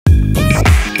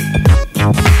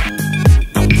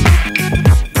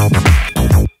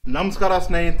ನಮಸ್ಕಾರ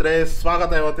ಸ್ನೇಹಿತರೆ,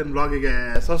 ಸ್ವಾಗತ ಇವತ್ತಿನ ಬ್ಲಾಗಿಗೆ.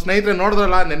 ಸೊ ಸ್ನೇಹಿತರೆ,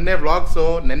 ನೋಡಿದ್ರಲ್ಲ ನೆನ್ನೆ ಬ್ಲಾಗ್ಸು,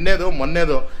 ನೆನ್ನೆದು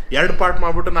ಮೊನ್ನೆದು ಎರಡು ಪಾರ್ಟ್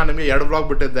ಮಾಡ್ಬಿಟ್ಟು ನಾನು ನಿಮಗೆ ಎರಡು ಬ್ಲಾಗ್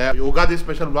ಬಿಟ್ಟಿದ್ದೆ. ಯುಗಾದಿ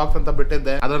ಸ್ಪೆಷಲ್ ಬ್ಲಾಗ್ಸ್ ಅಂತ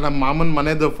ಬಿಟ್ಟಿದ್ದೆ. ಅದ್ರ ನಮ್ಮ ಮಾಮನ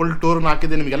ಮನೆದು ಫುಲ್ ಟೂರ್ನ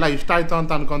ಹಾಕಿದ್ದೆ. ನಿಮಗೆಲ್ಲ ಇಷ್ಟ ಆಯ್ತು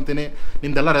ಅಂತ ಅನ್ಕೊಂತೀನಿ.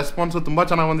 ನಿಮ್ದೆಲ್ಲ ರೆಸ್ಪಾನ್ಸು ತುಂಬ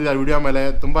ಚೆನ್ನಾಗಿ ಬಂದಿದೆ ಆ ವಿಡಿಯೋ ಮೇಲೆ.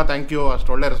 ತುಂಬ ಥ್ಯಾಂಕ್ ಯು ಅಷ್ಟು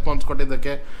ಒಳ್ಳೆ ರೆಸ್ಪಾನ್ಸ್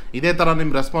ಕೊಟ್ಟಿದ್ದಕ್ಕೆ. ಇದೇ ಥರ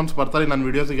ನಿಮ್ಮ ರೆಸ್ಪಾನ್ಸ್ ಬರ್ತಾರೆ ನನ್ನ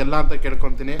ವಿಡಿಯೋಸಿಗೆಲ್ಲ ಅಂತ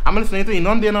ಕೇಳ್ಕೊತೀನಿ. ಆಮೇಲೆ ಸ್ನೇಹಿತರೆ,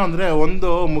 ಇನ್ನೊಂದೇನೋ ಅಂದರೆ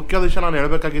ಒಂದು ಮುಖ್ಯ ವಿಷಯ ನಾನು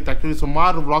ಹೇಳಬೇಕಾಗಿತ್ತು. ಆ್ಯಕ್ಚುಲಿ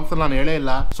ಸುಮಾರು ಬ್ಲಾಗ್ಸ್ ನಾನು ಹೇಳೇ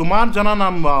ಇಲ್ಲ. ಸುಮಾರು ಜನ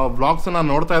ನಮ್ಮ ಬ್ಲಾಗ್ಸ್ನ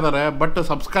ನೋಡ್ತಾ ಇದ್ದಾರೆ, ಬಟ್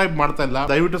ಸಬ್ಸ್ಕ್ರೈಬ್ ಮಾಡ್ತಾ ಇಲ್ಲ.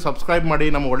 ದಯವಿಟ್ಟು ಸಬ್ಸ್ಕ್ರೈಬ್ ಮಾಡಿ,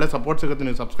 ನಮ್ಗೆ ಒಳ್ಳೆ ಸಪೋರ್ಟ್ ಸಿಗುತ್ತೆ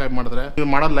ನೀವು ಸಬ್ಸ್ಕ್ರೈಬ್ ಮಾಡಿದ್ರೆ. ನೀವು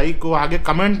ಮಾಡೋ ಲೈಕು ಹಾಗೆ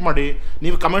ಕಮೆಂಟ್ ಮಾಡಿ.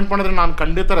 ನೀವು ಕಮೆಂಟ್ ಮಾಡಿದ್ರೆ ನಾನು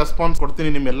ಖಂಡಿತ ರೆಸ್ಪಾನ್ಸ್ ಕೊಡ್ತೀನಿ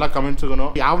ನಿಮ್ಮೆಲ್ಲ ಕಮೆಂಟ್ಸ್ಗೂ.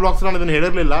 ಯಾವ ಬ್ಲಾಗ್ಸ್ ನಾನು ಇದನ್ನ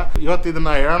ಹೇಳಿರಲಿಲ್ಲ, ಇವತ್ತು ಇದನ್ನ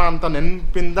ಹೇಳೋಣ ಅಂತ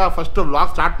ನೆನಪಿಂದ ಫಸ್ಟ್ ಬ್ಲಾಗ್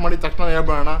ಸ್ಟಾರ್ಟ್ ಮಾಡಿದ ತಕ್ಷಣ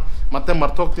ಹೇಳ್ಬೇಡ, ಮತ್ತೆ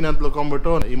ಮರ್ತೋಗ್ತೀನಿ ಅಂತ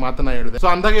ತಿಳ್ಕೊಂಡ್ಬಿಟ್ಟು ಈ ಮಾತನ್ನ ಹೇಳಿದೆ. ಸೊ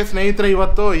ಅಂದಾಗೆ ಸ್ನೇಹಿತರೆ,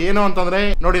 ಇವತ್ತು ಏನು ಅಂತಂದ್ರೆ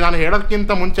ನೋಡಿ, ನಾನು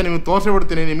ಹೇಳೋದಕ್ಕಿಂತ ಮುಂಚೆ ನಿಮ್ಗೆ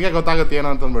ತೋರಿಸಿಬಿಡ್ತೀನಿ, ನಿಮಗೆ ಗೊತ್ತಾಗುತ್ತೆ ಏನು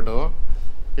ಅಂತಂದ್ಬಿಟ್ಟು.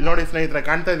 ಇಲ್ಲಿ ನೋಡಿ ಸ್ನೇಹಿತರೆ,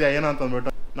 ಕಾಣ್ತಾ ಇದೆಯಾ ಏನು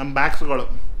ಅಂತಂದ್ಬಿಟ್ಟು ನಮ್ಮ ಬ್ಯಾಗ್ಸ್ಗಳು.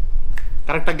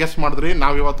 ಕರೆಕ್ಟಾಗಿ ಗೆಸ್ ಮಾಡಿದ್ರಿ.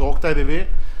 ನಾವು ಇವತ್ತು ಹೋಗ್ತಾ ಇದ್ದೀವಿ,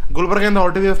 ಗುಲ್ಬರ್ಗಿಂದ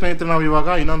ಹೊರಟಿದ್ದೀವಿ ಸ್ನೇಹಿತರೆ. ನಾವು ಇವಾಗ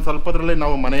ಇನ್ನೊಂದು ಸ್ವಲ್ಪದ್ರಲ್ಲಿ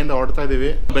ನಾವು ಮನೆಯಿಂದ ಹೊರಡ್ತಾ ಇದ್ದೀವಿ.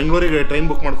 ಬೆಂಗಳೂರಿಗೆ ಟ್ರೈನ್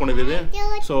ಬುಕ್ ಮಾಡ್ಕೊಂಡಿದ್ದೀವಿ.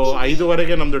 ಸೊ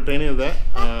 5:15 ನಮ್ದು ಟ್ರೈನ್ ಇದೆ.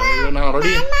 ನಾವು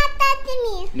ರೆಡಿ.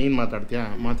 ನೀನು ಮಾತಾಡ್ತೀಯಾ?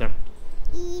 ಮಾತಾಡು.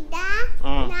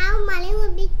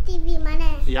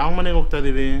 ಯಾವ ಮನೆಗೆ ಹೋಗ್ತಾ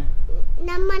ಇದ್ದೀವಿ?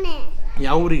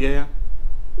 ಯಾವ ಊರಿಗೆ?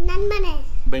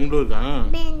 ಬೆಂಗಳೂರಿಗ?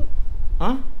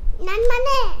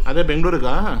 ಅದೇ ಬೆಂಗಳೂರಿಗ?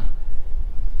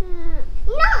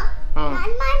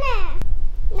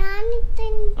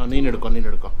 ನೀನ್ ಹಿಡ್ಕೊ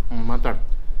ಮಾತಾಡು.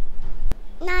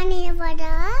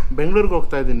 ಬೆಂಗಳೂರಿಗೆ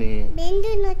ಹೋಗ್ತಾ ಇದ್ದೀನಿ.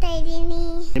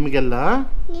 ನಿಮ್ಗೆಲ್ಲ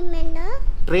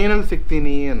ಟ್ರೈನಲ್ಲಿ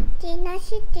ಸಿಗ್ತೀನಿ.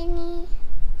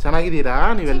 ಚೆನ್ನಾಗಿದ್ದೀರಾ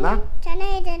ನೀವೆಲ್ಲ?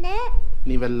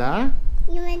 ನೀವೆಲ್ಲ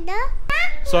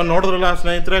ಸೊ ನೋಡಿದ್ರಲ್ಲ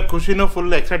ಸ್ನೇಹಿತರೆ, ಖುಷಿನೂ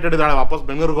ಫುಲ್ ಎಕ್ಸೈಟೆಡ್ ಇದ್ದಾಳೆ ವಾಪಸ್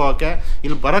ಬೆಂಗಳೂರಿಗೆ ಹೋಗೋಕ್ಕೆ.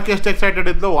 ಇಲ್ಲಿ ಬರೋಕ್ಕೆ ಎಷ್ಟು ಎಕ್ಸೈಟೆಡ್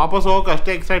ಇದ್ಲು, ವಾಪಸ್ ಹೋಗೋಕೆ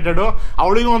ಅಷ್ಟೇ ಎಕ್ಸೈಟೆಡು.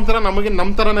 ಅವಳಿಗೂ ಒಂಥರ ನಮಗೆ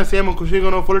ನಮ್ಮ ಥರನೇ ಸೇಮ್.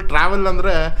 ಖುಷಿಗೂ ಫುಲ್ ಟ್ರಾವೆಲ್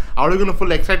ಅಂದರೆ ಅವಳಿಗೂ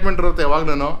ಫುಲ್ ಎಕ್ಸೈಟ್ಮೆಂಟ್ ಇರುತ್ತೆ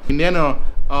ಯಾವಾಗ್ಲೂ. ಇನ್ನೇನು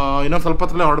ಇನ್ನೊಂದು ಸ್ವಲ್ಪ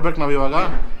ಹೊತ್ತಲ್ಲೇ ಹೊರಡ್ಬೇಕು ನಾವು. ಇವಾಗ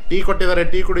ಟೀ ಕೊಟ್ಟಿದ್ದಾರೆ,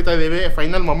 ಟೀ ಕುಡಿತಾ ಇದ್ದೀವಿ.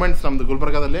 ಫೈನಲ್ ಮೊಮೆಂಟ್ಸ್ ನಮ್ಮದು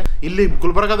ಗುಲ್ಬರ್ಗಾದಲ್ಲಿ. ಇಲ್ಲಿ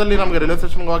ಗುಲ್ಬರ್ಗಾದಲ್ಲಿ ನಮಗೆ ರೈಲ್ವೆ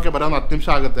ಸ್ಟೇಷನ್ಗೆ ಹೋಗೋಕ್ಕೆ ಬರೋ 10 ನಿಮಿಷ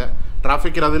ಆಗುತ್ತೆ.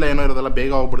 ಟ್ರಾಫಿಕ್ ಇರೋದಿಲ್ಲ, ಏನೋ ಇರೋದಿಲ್ಲ,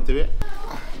 ಬೇಗ ಹೋಗ್ಬಿಡ್ತೀವಿ.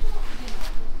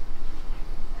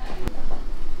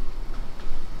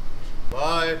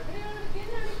 ಬಾಯ್.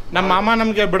 ನಮ್ಮ ಮಾಮ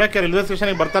ನಮಗೆ ಬಿಡೋಕ್ಕೆ ರೈಲ್ವೆ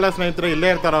ಸ್ಟೇಷನ್ಗೆ ಬರ್ತಾಯಿಲ್ಲ ಸ್ನೇಹಿತರೆ, ಇಲ್ಲೇ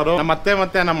ಇರ್ತಾರೆ ಅವರು. ನಮ್ಮ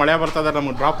ಮತ್ತೆ ನಮ್ಮ ಮಳೆ ಬರ್ತಾ ಇದ್ದಾರೆ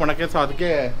ನಮ್ಗೆ ಡ್ರಾಪ್ ಮಾಡೋಕ್ಕೆ. ಸೊ ಅದಕ್ಕೆ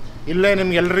ಇಲ್ಲೇ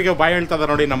ನಿಮ್ಗೆ ಎಲ್ಲರಿಗೂ ಬಾಯ್ ಹೇಳ್ತಾ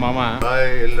ಇದ್ದಾರೆ ನೋಡಿ ನಮ್ಮ ಮಾಮ.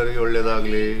 ಬಾಯ್, ಎಲ್ಲರಿಗೂ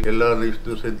ಒಳ್ಳೇದಾಗ್ಲಿ. ಎಲ್ಲರೂ ಇಷ್ಟು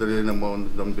ದಿವಸ ಇದ್ದರೆ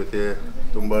ನಮ್ಮ ಜೊತೆ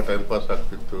ತುಂಬಾ ಟೈಮ್ ಪಾಸ್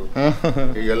ಆಗ್ತಿತ್ತು.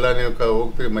 ಈಗೆಲ್ಲ ನೀವು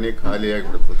ಹೋಗ್ತೀವಿ, ಮನೆ ಖಾಲಿ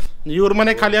ಆಗಿಬಿಡ್ತು. ಇವ್ರ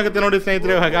ಮನೆ ಖಾಲಿ ಆಗುತ್ತೆ ನೋಡಿ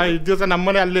ಸ್ನೇಹಿತರೆ. ಇವಾಗ ಇಷ್ಟು ದಿವಸ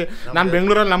ನಮ್ಮನೆ, ಅಲ್ಲಿ ನಾನು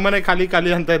ಬೆಂಗಳೂರಲ್ಲಿ ನಮ್ಮನೆ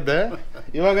ಖಾಲಿ ಅಂತ ಇದ್ದೆ.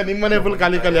 ಇವಾಗ ನಿಮ್ಮನೆ ಫುಲ್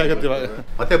ಖಾಲಿ ಆಗುತ್ತೆ ಇವಾಗ.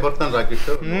 ಮತ್ತೆ ಬರ್ತಾನೆ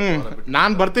ರಾಕೇಶ್.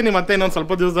 ನಾನು ಬರ್ತೀನಿ ಮತ್ತೆ ಇನ್ನೊಂದು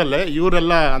ಸ್ವಲ್ಪ ದಿವಸದಲ್ಲೇ.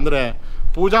 ಇವರೆಲ್ಲ ಅಂದ್ರೆ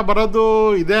ಪೂಜಾ ಬರೋದು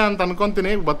ಇದೆ ಅಂತ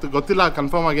ಅನ್ಕೊಂತೀನಿ, ಗೊತ್ತಿಲ್ಲ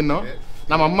ಕನ್ಫರ್ಮ್ ಆಗಿನ್ನು.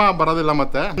 ನಮ್ಮಮ್ಮ ಬರೋದಿಲ್ಲ.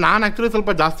 ಮತ್ತೆ ನಾನು ಆಕ್ಚುಲಿ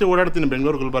ಸ್ವಲ್ಪ ಜಾಸ್ತಿ ಓಡಾಡ್ತೀನಿ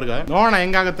ಬೆಂಗಳೂರು ಗುಲ್ಬರ್ಗ. ನೋಡೋಣ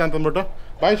ಹೆಂಗಾಗುತ್ತೆ ಅಂತ ಅಂದ್ಬಿಟ್ಟು.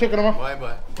 ಬಾಯ್ ಶೇಖರಮ್ಮ.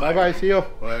 Bye see you.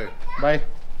 ಬಾಯ್.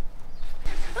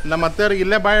 ನಮ್ಮ ಅತ್ತೆಯವ್ರಿಗೆ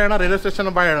ಇಲ್ಲೇ ಬಾಯ್ ಹೇಳೋಣ, ರೈಲ್ವೆ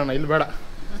ಸ್ಟೇಷನ್ ಬಾಯ್ ಹೇಳೋಣ, ಇಲ್ಲಿ ಬೇಡ.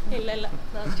 ಇಲ್ಲ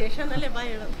ಸ್ಟೇಷನಲ್ಲೇ ಬಾಯ್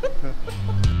ಹೇಳೋಣ.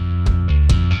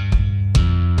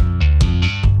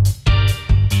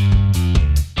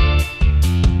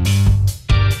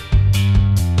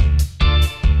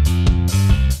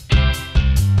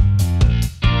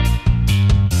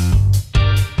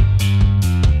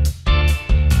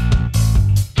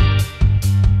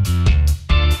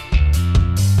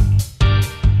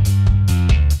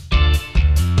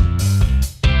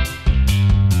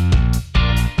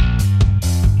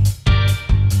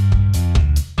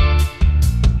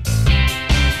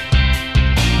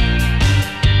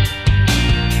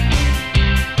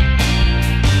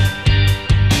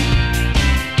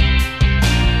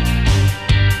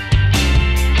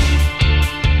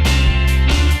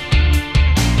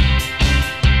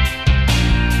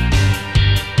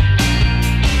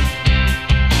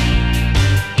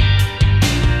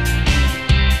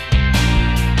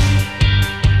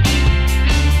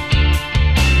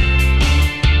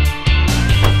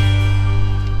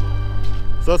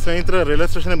 ಸೊ ಸ್ನೇಹಿತರೆ, ರೈಲ್ವೆ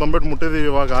ಸ್ಟೇಷನ್ಗೆ ಬಂದ್ಬಿಟ್ಟು ಮುಟ್ಟಿದ್ದೀವಿ.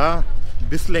 ಇವಾಗ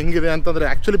ಬಿಸಿಲು ಹೆಂಗಿದೆ ಅಂತಂದರೆ,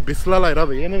 ಆ್ಯಕ್ಚುಲಿ ಬಿಸಿಲಲ್ಲ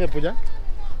ಇರೋದು. ಏನಿದೆ ಪೂಜಾ?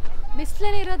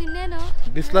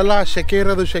 ಬಿಸಿಲಲ್ಲ, ಶೆಕೆ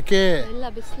ಇರೋದು. ಶೆಕೆ.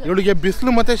 ಇವಳಿಗೆ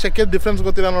ಬಿಸಿಲು ಮತ್ತು ಶೆಕೆ ಡಿಫ್ರೆನ್ಸ್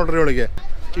ಗೊತ್ತಿಲ್ಲ ನೋಡ್ರಿ ಇವಳಿಗೆ.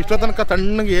 ಇಷ್ಟೋ ತನಕ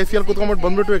ತಣ್ಣಗೆ AC ಕೂತ್ಕೊಂಡ್ಬಿಟ್ಟು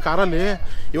ಬಂದ್ಬಿಟ್ವಿ ಕಾರಲ್ಲಿ.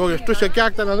 ಇವಾಗ ಎಷ್ಟು ಶೆಕೆ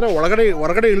ಆಗ್ತದೆ ಅಂದರೆ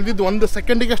ಹೊರಗಡೆ ಇಳಿದಿದ್ದು 1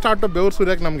 ಸೆಕೆಂಡಿಗೆ ಸ್ಟಾರ್ಟ್ ಬೆವರು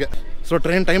ಸುರಿಯೋಕೆ ನಮಗೆ. ಸೊ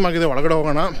ಟ್ರೈನ್ ಟೈಮ್ ಆಗಿದೆ, ಒಳಗಡೆ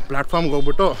ಹೋಗೋಣ. ಪ್ಲ್ಯಾಟ್ಫಾರ್ಮ್ಗೆ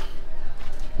ಹೋಗ್ಬಿಟ್ಟು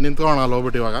ನಿಂತ್ಕೊಳ್ಳೋಣ ಅಲ್ಲಿ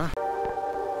ಹೋಗ್ಬಿಟ್ಟು ಇವಾಗ.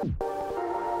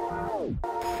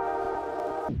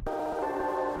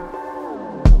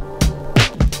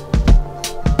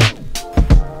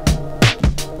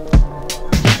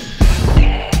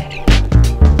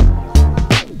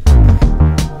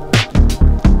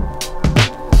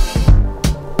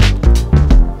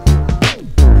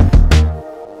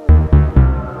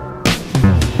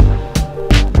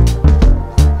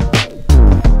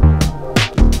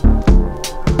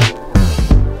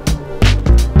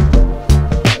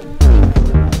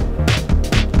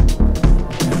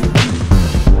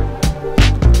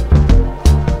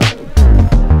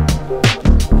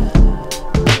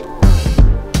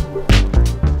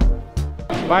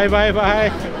 ಬಾಯ್ ಬಾಯ್ ಬಾಯ್.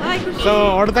 ಸೊ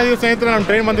ಹೊಡ್ತಾ ಇದೀವಿ ಸ್ನೇಹಿತರೆ, ನಮ್ಮ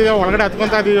ಟ್ರೈನ್ ಬಂದಿದ್ದೀವಿ, ಒಳಗಡೆ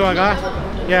ಹತ್ಕೊತಾ ಇದೀವಿ ಇವಾಗ.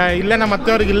 ಇಲ್ಲೇ ನಮ್ಮ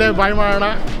ಅತ್ತೆಯವ್ರಿಗೆ ಇಲ್ಲೇ ಬಾಯ್ ಮಾಡೋಣ.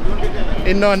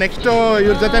 ಇನ್ನು ನೆಕ್ಸ್ಟು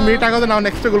ಇವ್ರ ಜೊತೆ ಮೀಟ್ ಆಗೋದು ನಾವು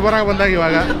ನೆಕ್ಸ್ಟ್ ಗುಲ್ಬರ್ಗ ಬಂದಾಗ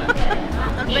ಇವಾಗ.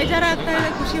 ಬೇಜಾರಾಗ್ತಾ ಇದೆ,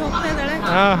 ಖುಷಿ ಹೋಗ್ತಾ ಇದ್ದಾಳೆ.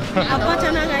 ಹಾಂ ಹಬ್ಬ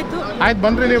ಚೆನ್ನಾಗಾಯ್ತು. ಆಯ್ತು,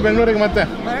 ಬನ್ನಿರಿ ನೀವು ಬೆಂಗಳೂರಿಗೆ ಮತ್ತೆ.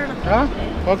 ಹಾಂ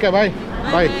okay bye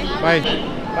bye bye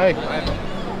bye.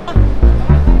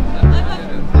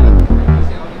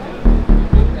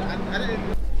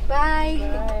 Bye.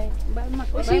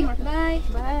 Bye.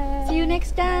 Bye. See you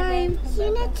next time.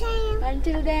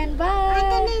 Until then,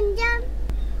 bye.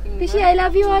 Pishi, I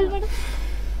love you all.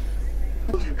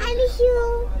 I miss you.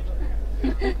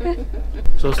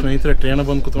 So ಸ್ನೇಹಿತರೆ, ಟ್ರೈನ್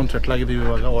ಬಂದು ಕುತ್ಕೊಂಡು ಸೆಟ್ಲ್ ಆಗಿದ್ದೀವಿ,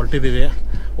 ಇವಾಗ ಹೊರಟಿದ್ದೀವಿ.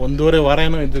 1.5 ವಾರ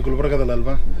ಏನೋ ಇದ್ವಿ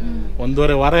ಗುಲ್ಬರ್ಗದಲ್ಲಲ್ವಾ,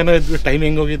 1.5 ವಾರ ಏನೋ ಇದ್ವಿ. ಟೈಮ್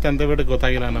ಹೆಂಗೆ ಹೋಗಿತ್ತು ಅಂತ ಬಿಟ್ಟು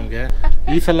ಗೊತ್ತಾಗಿಲ್ಲ ನಮಗೆ.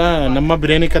 ಈ ಸಲ ನಮ್ಮ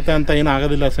ಬಿರಿಯಾನಿ ಕತೆ ಅಂತ ಏನೂ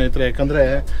ಆಗೋದಿಲ್ಲ ಸ್ನೇಹಿತರೆ, ಯಾಕಂದರೆ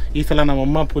ಈ ಸಲ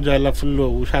ನಮ್ಮಮ್ಮ ಪೂಜಾ ಎಲ್ಲ ಫುಲ್ಲು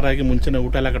ಹುಷಾರಾಗಿ ಮುಂಚೆನೇ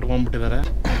ಊಟ ಎಲ್ಲ ಕಟ್ಕೊಂಡ್ಬಿಟ್ಟಿದ್ದಾರೆ.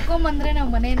 ಕಟ್ಕೊಂಬಂದ್ರೆ ನಾವು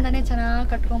ಮನೆಯಿಂದಾನೇ ಚೆನ್ನಾಗಿ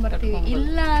ಕಟ್ಕೊಂಡ್ಬರ್ತೀವಿ,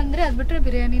 ಇಲ್ಲ ಅಂದರೆ ಅದು ಬಿಟ್ಟರೆ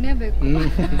ಬಿರಿಯಾನಿನೇ ಬೇಕು.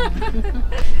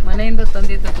 ಮನೆಯಿಂದ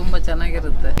ತಂದಿದ್ದು ತುಂಬಾ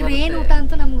ಚೆನ್ನಾಗಿರುತ್ತೆ. ಟ್ರೈನ್ ಊಟ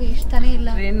ಅಂತೂ ನಮ್ಗೆ ಇಷ್ಟನೇ ಇಲ್ಲ.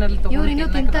 ಇವ್ರು ಇನ್ನೂ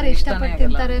ತಿಂತಾರೆ, ಇಷ್ಟಪಟ್ಟು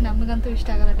ತಿಂತಾರೆ, ನಮಗಂತೂ ಇಷ್ಟ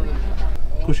ಆಗಲ್ಲ.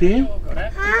 ಖುಷಿ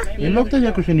ಎಲ್ಲಿ ಹೋಗ್ತಾ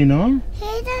ಇದೆಯಾ ಖುಷಿ? ನೀನು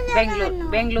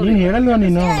ಬೆಂಗಳೂರು ನೀನು ಹೇಳಲ್ವಾ?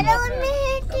 ನೀನು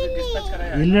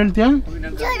ಎಲ್ಲಿ ಹೇಳ್ತೀಯಾ?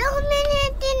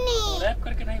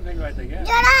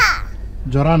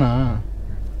 ಜ್ವರನಾ?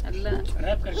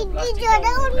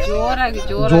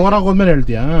 ಜೋರಾಗಿ ಹೋದ್ಮೇಲೆ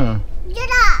ಹೇಳ್ತೀಯಾ?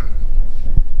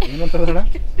 ಏನಂತ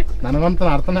ನನಗಂತ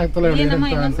ಅರ್ಥನೇ ಆಗ್ತಲ್ಲ.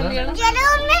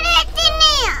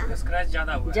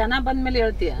 ಜನ ಬಂದ್ಮೇಲೆ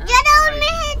ಹೇಳ್ತೀಯ?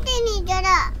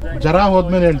 ಜ್ವರ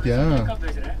ಹೋದ್ಮೇಲೆ ಹೇಳ್ತೀಯಾ?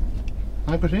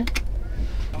 ಹಾ ಖುಷಿ,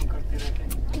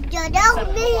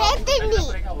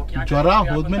 ಜ್ವರ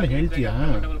ಹೋದ್ಮೇಲೆ ಹೇಳ್ತೀಯಾ?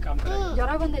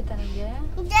 ಜ್ವರ ಬಂದೈತಾ ನಿಂಗೆ?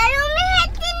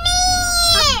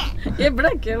 ಬಿಡ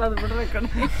ಕೇಳೋದು ಬಿಡ್ರೆ ಕಣೆ.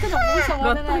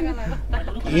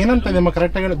 ಏನಂತ ಇದೆಮ್ಮ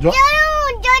ಕರೆಕ್ಟಾಗಿ ಹೇಳಿ.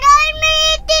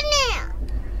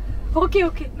 Okay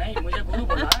okay.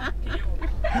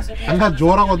 ಅಲ್ಲ,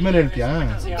 ಜೋರಾಗಿ ಹೋದ್ಮೇಲೆ ಹೇಳ್ತೀಯಾ?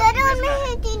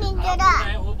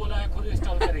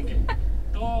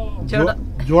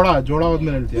 ಜೋಳ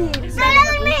ಹೋದ್ಮೇಲೆ ಹೇಳ್ತೀಯಾ?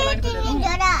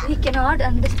 We cannot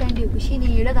understand you. ಖುಷಿ, ನೀ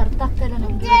ಹೇಳೋದು ಅರ್ಥ ಆಗ್ತಾ ಇಲ್ಲ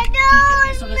ನಮ್ಗೆ.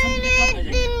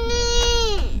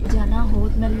 ಜನ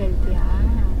ಹೋದ್ಮೇಲೆ ಹೇಳ್ತೀಯಾ?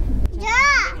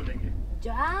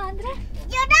 ಅಂದ್ರೆ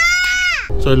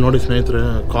ಸೊ ಇಲ್ಲಿ ನೋಡಿ ಸ್ನೇಹಿತರೆ,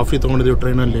 ಕಾಫಿ ತೊಗೊಂಡಿದ್ದೀವಿ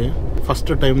ಟ್ರೈನಲ್ಲಿ.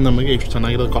 ಫಸ್ಟ್ ಟೈಮ್ ನಮಗೆ ಇಷ್ಟು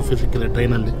ಚೆನ್ನಾಗಿರೋದು ಕಾಫಿ ಸಿಕ್ಕಿದೆ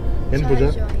ಟ್ರೈನಲ್ಲಿ. ಏನು ಪೂಜಾ?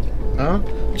 ಹಾಂ,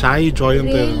 ಚಾಯ್ ಜಾಯ್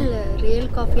ಅಂತ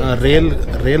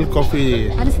ರೇಲ್ ಕಾಫಿ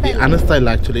ಅನಿಸ್ತಾ ಇಲ್ಲ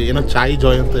ಆ್ಯಕ್ಚುಲಿ, ಏನೋ ಚಾಯ್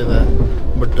ಜಾಯ್ ಅಂತ ಇದೆ.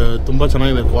 ಬಟ್ ತುಂಬ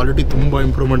ಚೆನ್ನಾಗಿದೆ, ಕ್ವಾಲಿಟಿ ತುಂಬ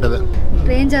ಇಂಪ್ರೂವ್ಮೆಂಟ್ ಇದೆ.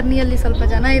 ಟ್ರೈನ್ ಜರ್ನಿಯಲ್ಲಿ ಸ್ವಲ್ಪ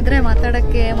ಜನ ಇದ್ರೆ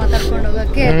ಮಾತಾಡ್ಕೊಂಡು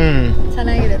ಹೋಗೋಕ್ಕೆ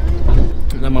ಚೆನ್ನಾಗಿರುತ್ತೆ.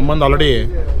 ನಮ್ಮ ಅಮ್ಮಂದು ಆಲ್ರೆಡಿ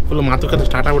ಫುಲ್ ಮಾತುಕತೆ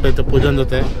ಸ್ಟಾರ್ಟ್ ಆಗ್ಬಿಟ್ಟೈತೆ ಪೂಜನ್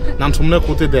ಜೊತೆ. ನಾನು ಸುಮ್ಮನೆ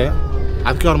ಕೂತಿದ್ದೆ,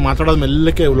 ಅದಕ್ಕೆ ಅವ್ರು ಮಾತಾಡೋದು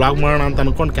ಮೆಲ್ಲಕ್ಕೆ ವ್ಲಾಗ್ ಮಾಡೋಣ ಅಂತ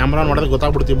ಅನ್ಕೊಂಡು ಕ್ಯಾಮ್ರಾ ನೋಡೋದು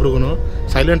ಗೊತ್ತಾಗ್ಬಿಡ್ತು ಇಬ್ರಿಗೂ.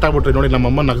 ಸೈಲೆಂಟ್ ಆಗ್ಬಿಟ್ರಿ ನೋಡಿ, ನಮ್ಮ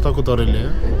ಅಮ್ಮ ನಗ್ತಾ ಕೂತವ್ರು ಇಲ್ಲಿ.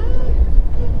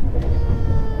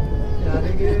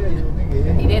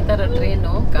 ಇದೇ ಥರ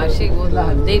ಟ್ರೈನು ಕಾಶಿಗೆ ಹೋದ,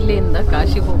 ದೆಹಲಿಯಿಂದ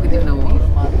ಕಾಶಿಗೆ ಹೋಗಿದ್ದೀವಿ ನಾವು.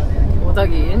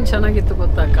 ಹೋದಾಗ ಏನು ಚೆನ್ನಾಗಿತ್ತು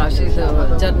ಗೊತ್ತಾ, ಕಾಶಿದ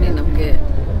ಜರ್ನಿ. ನಮಗೆ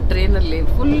ಟ್ರೈನಲ್ಲಿ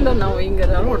ಫುಲ್ ನಾವು ಹಿಂಗೆ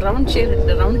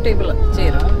ರೌಂಡ್ ಟೇಬಲ್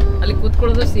ಚೇರ್ ಅಲ್ಲಿ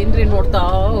ಕೂತ್ಕೊಳ್ಳೋದು, ಸೀನ್ರಿ ನೋಡ್ತಾ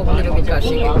ಹೋಗ್ತಿರೋದು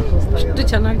ಕಾಶಿಗೆ. ಅಷ್ಟು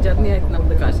ಚೆನ್ನಾಗಿ ಜರ್ನಿ ಆಯ್ತು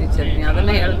ನಮ್ಮದು ಕಾಶಿ ಜರ್ನಿ.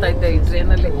 ಅದನ್ನೇ ಹೇಳ್ತಾ ಇದ್ದೆ, ಈ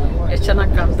ಟ್ರೈನಲ್ಲಿ ಎಷ್ಟು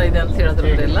ಚೆನ್ನಾಗಿ ಕಾಣ್ತಾ ಇದೆ ಅಂತ ಹೇಳಿದ್ರು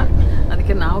ಅವರೆಲ್ಲ.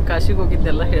 ಅದಕ್ಕೆ ನಾವು ಕಾಶಿಗೆ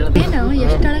ಹೋಗಿದ್ದೆಲ್ಲ ಹೇಳಿದ್ವಿ.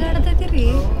 ಎಷ್ಟು ಅಳಗಾಡ್ತಿದ್ದೀರಿ?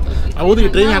 ಹೌದು, ಈ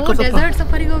ಟ್ರೈನ್ ಡೆಸರ್ಟ್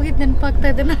ಸಫಾರಿಗೆ ಹೋಗಿದ್ದು ನೆನಪಾಗ್ತಾ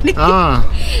ಇದೆ ನನಗೆ.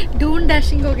 Dune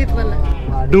dashing ಹೋಗಿದ್ವಲ್ಲ.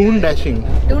 ಡ್ಯೂನ್ ಡ್ಯಾಶಿಂಗ್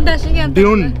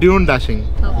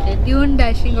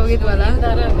ಹೋಗಿದ್ವಲ್ಲ,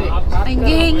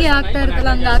 ಹಿಂಗೆ ಆಗ್ತಾ ಇರ್ತಲ್ಲ,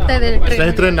 ಹಂಗ ಆಗ್ತಾ ಇದೆ.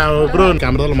 ಸ್ನೇಹಿತರೆ, ನಾವೊಬ್ರು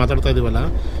ಕ್ಯಾಮ್ರಾದಲ್ಲಿ ಮಾತಾಡ್ತಾ ಇದೀವಲ್ಲ,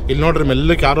 ಇಲ್ಲಿ ನೋಡ್ರಿ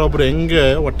ಮೆಲ್ಲಕ್ಕೆ ಯಾರೋ ಒಬ್ರು ಹೆಂಗೆ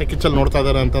ಹೊಟ್ಟೆ ಕಿಚ್ಚಲ್ಲಿ ನೋಡ್ತಾ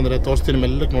ಇದಾರೆ ಅಂತಂದ್ರೆ ತೋರಿಸ್ತೀನಿ,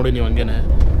 ಮೆಲ್ಲಕ್ಕೆ ನೋಡಿ ನೀವು ಹಂಗೇನೆ.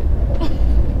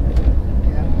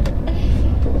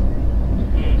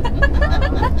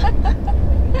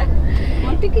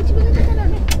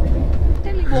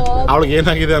 ಅವಳಿಗೆ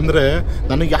ಏನಾಗಿದೆ ಅಂದ್ರೆ,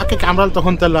 ನನಗೆ ಯಾಕೆ ಕ್ಯಾಮ್ರಲ್ಲಿ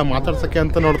ತಗೊಂತಲ್ಲ ಮಾತಾಡ್ಸಕ್ಕೆ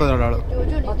ಅಂತ ನೋಡ್ತಾ ಇದ್ದಾಳೆ ಅವಳು.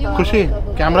 ಖುಷಿ,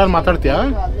 ಕ್ಯಾಮ್ರಲ್ಲಿ ಮಾತಾಡ್ತೀಯಾ?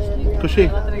 ಖುಷಿ,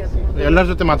 ಎಲ್ಲರ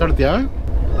ಜೊತೆ ಮಾತಾಡ್ತೀಯಾ?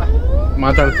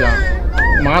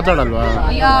 ಮಾತಾಡಲ್ವಾ?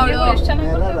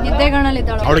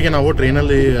 ಅವಳಿಗೆ ನಾವು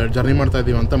ಟ್ರೈನಲ್ಲಿ ಜರ್ನಿ ಮಾಡ್ತಾ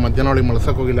ಇದೀವಿ ಅಂತ ಮಧ್ಯಾಹ್ನ ಅವಳಿಗೆ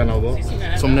ಮಲ್ಸಕ್ಕೆ ಹೋಗಿಲ್ಲ ನಾವು.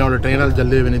 ಸುಮ್ಮನೆ ಅವಳು ಟ್ರೈನಲ್ಲಿ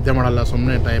ಜಲ್ದಿ ನಿದ್ದೆ ಮಾಡಲ್ಲ,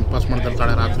 ಸುಮ್ಮನೆ ಟೈಮ್ ಪಾಸ್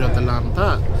ಮಾಡ್ತಿರ್ತಾಳೆ ರಾತ್ರಿ ಹೊತ್ತೆಲ್ಲ ಅಂತ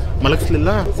ಮಲಗಿಸ್ಲಿಲ್ಲ.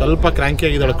 ಸ್ವಲ್ಪ ಕ್ರ್ಯಾಂಕಿ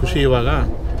ಆಗಿದ್ದಾಳೆ ಖುಷಿ ಇವಾಗ.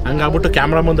 ಹಂಗಾಗ್ಬಿಟ್ಟು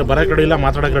ಕ್ಯಾಮ್ರಾ ಮುಂದೆ ಬರೋಕೆ ರೆಡಿ ಇಲ್ಲ,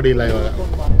 ಮಾತಾಡೋಕೆ ರೆಡಿ ಇಲ್ಲ ಇವಾಗ.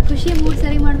 ಖುಷಿ ಮೂಡ್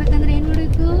ಸರಿ ಮಾಡ್ಬೇಕಂದ್ರೆ ಏನು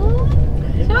ಮಾಡಬೇಕು?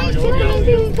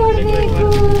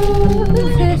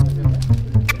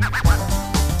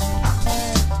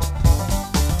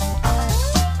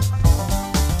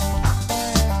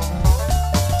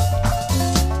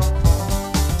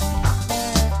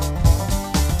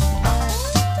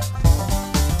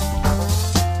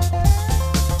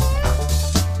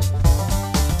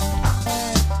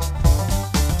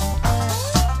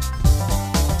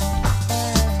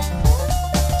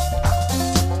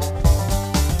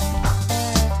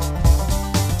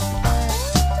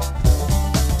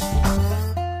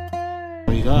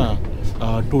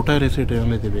 2 ಟೈರ್ AC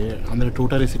ಟ್ರೈನಲ್ಲಿದ್ದೀವಿ, ಅಂದರೆ 2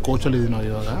 ಟೈರ್ AC ಕೋಚಲ್ಲಿದ್ದೀವಿ ನಾವು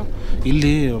ಇವಾಗ.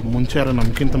 ಇಲ್ಲಿ ಮುಂಚೆ ಯಾರೋ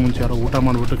ನಮಗಿಂತ ಮುಂಚೆ ಯಾರೋ ಊಟ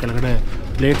ಮಾಡಿಬಿಟ್ಟು ಕೆಳಗಡೆ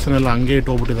ಪ್ಲೇಟ್ಸ್ನೆಲ್ಲ ಹಂಗೆ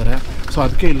ಇಟ್ಟು ಹೋಗ್ಬಿಟ್ಟಿದ್ದಾರೆ. ಸೊ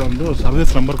ಅದಕ್ಕೆ ಇಲ್ಲೊಂದು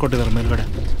ಸರ್ವಿಸ್ ನಂಬರ್ ಕೊಟ್ಟಿದ್ದಾರೆ ಮೇಲ್ಗಡೆ,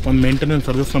 ಒಂದು ಮೇಂಟೆನೆನ್ಸ್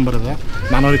ಸರ್ವಿಸ್ ನಂಬರ್ ಇದೆ.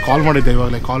 ನಾನು ಅವ್ರಿಗೆ ಕಾಲ್ ಮಾಡಿದ್ದೆ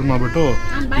ಇವಾಗಲೇ, ಕಾಲ್ ಮಾಡಿಬಿಟ್ಟು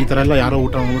ಈ ಥರ ಎಲ್ಲ ಯಾರೋ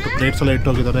ಊಟ ಮಾಡಿಬಿಟ್ಟು ಪ್ಲೇಟ್ಸ್ ಎಲ್ಲ ಇಟ್ಟು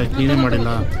ಹೋಗಿದ್ದಾರೆ, ಕ್ಲೀನೇ ಮಾಡಿಲ್ಲ,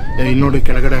 ಇಲ್ಲಿ ನೋಡಿ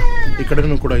ಕೆಳಗಡೆ ಈ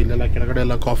ಕಡೆನೂ ಕೂಡ ಇಲ್ಲೆಲ್ಲ ಕೆಳಗಡೆ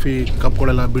ಎಲ್ಲ ಕಾಫಿ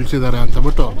ಕಪ್ಗಳೆಲ್ಲ ಬೀಳ್ಸಿದ್ದಾರೆ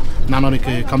ಅಂತಬಿಟ್ಟು ನಾನು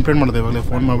ಅವ್ರಿಗೆ ಕಂಪ್ಲೇಂಟ್ ಮಾಡಿದೆ ಇವಾಗಲೇ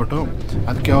ಫೋನ್ ಮಾಡಿಬಿಟ್ಟು.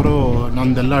 ಅದಕ್ಕೆ ಅವರು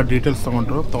ನಂದೆಲ್ಲ ಡೀಟೇಲ್ಸ್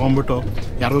ತೊಗೊಂಡ್ಬಿಟ್ಟು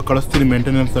ಯಾರಿಗೂ ಕಳಿಸ್ತೀನಿ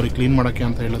ಮೇಂಟೆನೆನ್ಸ್ ಅವ್ರಿಗೆ ಕ್ಲೀನ್ ಮಾಡೋಕ್ಕೆ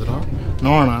ಅಂತ ಹೇಳಿದ್ರು.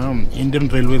 ನೋಡೋಣ ಇಂಡಿಯನ್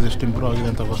ರೈಲ್ವೇಸ್ ಎಷ್ಟು ಇಂಪ್ರೂವ್ ಆಗಿದೆ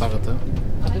ಅಂತ ಗೊತ್ತಾಗುತ್ತೆ.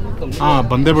 हाँ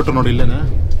बंदे बिटो नोड़ी इल्लेने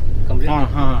हाँ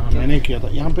हाँ मैंने किया था.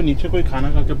 यहाँ पे नीचे कोई खाना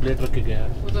खा के प्लेट रख के गया है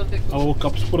और वो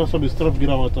कप्स पूरा सब इस तरफ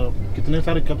गिरा हुआ था. कितने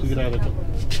सारे कप्स गिरा है देखो,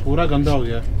 पूरा गंदा हो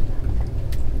गया.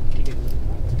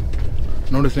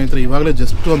 ನೋಡಿ ಸ್ನೇಹಿತರೆ, ಇವಾಗಲೇ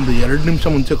ಜಸ್ಟ್ ಒಂದು 2 ನಿಮಿಷ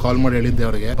ಮುಂಚೆ ಕಾಲ್ ಮಾಡಿ ಹೇಳಿದ್ದೆ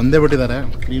ಅವರಿಗೆ, ಬಂದೇ ಬಿಟ್ಟಿದ್ದಾರೆ,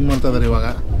 ಕ್ಲೀನ್ ಮಾಡ್ತಾ ಇದ್ದಾರೆ ಇವಾಗ.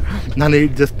 ನಾನು ಈಗ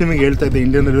ಜಸ್ಟ್ ನಿಮಗೆ ಹೇಳ್ತಾ ಇದ್ದೆ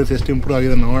ಇಂಡಿಯನ್ ರೈಲ್ವೇಸ್ ಎಷ್ಟು ಇಂಪ್ರೂವ್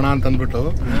ಆಗಿದೆ ನೋಡೋಣ ಅಂತ ಅಂದ್ಬಿಟ್ಟು.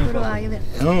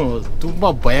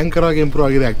 ತುಂಬ ಭಯಂಕರವಾಗಿ ಇಂಪ್ರೂವ್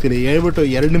ಆಗಿದೆ ಆ್ಯಕ್ಚುಲಿ. ಹೇಳ್ಬಿಟ್ಟು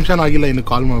 2 ನಿಮಿಷನೂ ಆಗಿಲ್ಲ ಇನ್ನು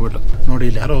ಕಾಲ್ ಮಾಡಿಬಿಟ್ಟು. ನೋಡಿ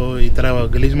ಇಲ್ಲಿ ಯಾರೋ ಈ ಥರ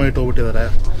ಗಲೀಜು ಮಾಡಿಟ್ಟು ಹೋಗ್ಬಿಟ್ಟಿದ್ದಾರೆ.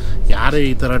 ಯಾರೇ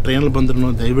ಈ ಥರ ಟ್ರೈನಲ್ಲಿ ಬಂದ್ರೂ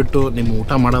ದಯವಿಟ್ಟು ನಿಮ್ಮ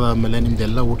ಊಟ ಮಾಡೋದಾದಮೇಲೆ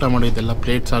ನಿಮ್ಮದೆಲ್ಲ ಊಟ ಮಾಡಿದ್ದೆಲ್ಲ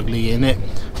ಪ್ಲೇಟ್ಸ್ ಆಗಲಿ ಏನೇ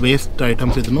ವೇಸ್ಟ್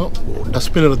ಐಟಮ್ಸ್ ಇದನ್ನು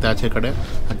ಡಸ್ಟ್ಬಿನ್ ಇರುತ್ತೆ ಆಚೆ ಕಡೆ,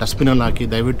 ಆ ಡಸ್ಟ್ಬಿನಲ್ಲಿ ಹಾಕಿ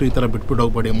ದಯವಿಟ್ಟು ಈ ಥರ ಬಿಟ್ಬಿಟ್ಟು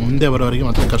ಹೋಗ್ಬೇಡಿ, ಮುಂದೆ ಬರೋವರಿಗೆ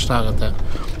ಮತ್ತೆ ಕಷ್ಟ ಆಗುತ್ತೆ.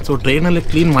 ಸೊ ಟ್ರೈನಲ್ಲಿ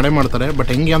ಕ್ಲೀನ್ ಮಾಡ್ತಾರೆ, ಬಟ್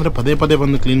ಹೆಂಗೆ ಅಂದರೆ ಪದೇ ಪದೇ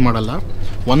ಬಂದು ಕ್ಲೀನ್ ಮಾಡಲ್ಲ.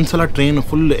 ಒಂದು ಸಲ train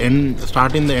full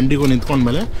ಸ್ಟಾರ್ಟಿಂದ ಎಂಡಿಗೂ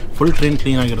ನಿಂತ್ಕೊಂಡ್ಮೇಲೆ full train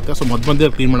clean ಆಗಿರುತ್ತೆ. ಸೊ ಮಧ್ಯೆ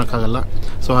ಕ್ಲೀನ್ ಮಾಡೋಕ್ಕಾಗಲ್ಲ.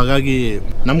 ಸೊ ಹಾಗಾಗಿ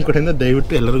ನಮ್ಮ ಕಡೆಯಿಂದ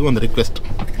ದಯವಿಟ್ಟು ಎಲ್ಲರಿಗೂ ಒಂದು ರಿಕ್ವೆಸ್ಟ್,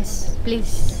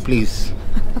 ಪ್ಲೀಸ್.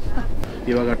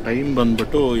 ಇವಾಗ ಟೈಮ್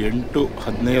ಬಂದ್ಬಿಟ್ಟು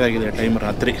 8:15 ಆಗಿದೆ ಟೈಮ್,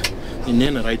 ರಾತ್ರಿ.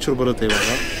 ಇನ್ನೇನು ರಾಯಚೂರು ಬರುತ್ತೆ ಇವಾಗ.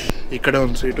 ಈ ಕಡೆ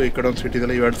ಒಂದು ಸೀಟು ಈ ಕಡೆ ಒಂದು ಸೀಟ್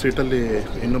ಇದೆಲ್ಲ, 2 ಸೀಟಲ್ಲಿ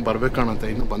ಇನ್ನೂ ಬರಬೇಕು ಕಾಣುತ್ತೆ,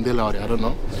 ಇನ್ನೂ ಬಂದಿಲ್ಲ ಅವ್ರು ಯಾರೂ.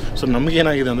 ಸೊ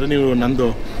ನಮಗೇನಾಗಿದೆ ಅಂದರೆ, ನೀವು ನಂದು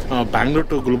ಬ್ಯಾಂಗ್ಳೂರು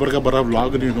ಟು ಗುಲ್ಬರ್ಗ ಬರೋ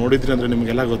ವ್ಲಾಗ್ ನೀವು ನೋಡಿದ್ರಿ ಅಂದರೆ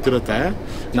ನಿಮಗೆಲ್ಲ ಗೊತ್ತಿರುತ್ತೆ.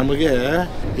 ನಮಗೆ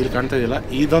ಇಲ್ಲಿ ಕಾಣ್ತಾ ಇದೆಯಲ್ಲ,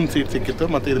 ಇದೊಂದು ಸೀಟ್ ಸಿಕ್ಕಿತ್ತು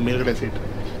ಮತ್ತು ಇದು ಮೇಲ್ಗಡೆ ಸೀಟ್,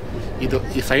 ಇದು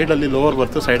ಈ ಸೈಡಲ್ಲಿ ಲೋವರ್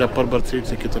ಬರ್ತು, ಸೈಡ್ ಅಪ್ಪರ್ ಬರ್ತ್ ಸೀಟ್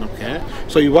ಸಿಕ್ಕಿತ್ತು ನಮಗೆ.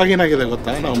 ಸೊ ಇವಾಗ ಏನಾಗಿದೆ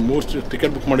ಗೊತ್ತಾ, ನಾವು 3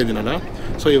 ಟಿಕೆಟ್ ಬುಕ್ ಮಾಡಿದ್ದೀನಲ್ಲ,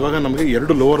 ಸೊ ಇವಾಗ ನಮಗೆ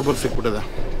 2 ಲೋವರ್ ಬರ್ತ್ ಸಿಕ್ಬಿಟ್ಟಿದೆ.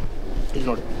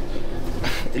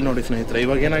 ಇಲ್ಲಿ ನೋಡಿ ಸ್ನೇಹಿತರೆ,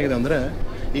 ಇವಾಗ ಏನಾಗಿದೆ ಅಂದರೆ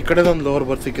ಈ ಕಡೆದೊಂದು ಲೋವರ್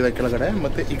ಬರ್ತ್ ಸಿಕ್ಕಿದೆ ಕೆಳಗಡೆ,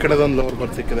 ಮತ್ತು ಈ ಕಡೆದೊಂದು ಲೋವರ್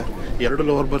ಬರ್ತ್ ಸಿಕ್ಕಿದೆ, 2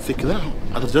 ಲೋವರ್ ಬರ್ತ್ ಸಿಕ್ಕಿದೆ.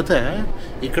 ಅದ್ರ ಜೊತೆ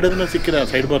ಈ ಕಡೆದೂ ಸಿಕ್ಕಿದೆ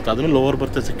ಸೈಡ್ ಬರ್ತ್, ಅದನ್ನು ಲೋವರ್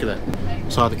ಬರ್ತೇ ಸಿಕ್ಕಿದೆ.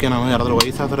 ಸೊ ಅದಕ್ಕೆ ನಾನು ಯಾರಾದರೂ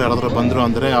ವಯಸ್ಸಾದರೂ ಯಾರಾದರೂ ಬಂದರು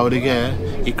ಅಂದರೆ ಅವರಿಗೆ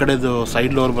ಈ ಕಡೆದು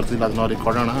ಸೈಡ್ ಲೋವರ್ ಬರ್ತಿಲ್ಲ, ಅದನ್ನ ಅವ್ರಿಗೆ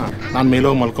ಕೊಡೋಣ, ನಾನು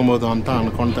ಮೇಲೋಗಿ ಮಲ್ಕೊಬೋದು ಅಂತ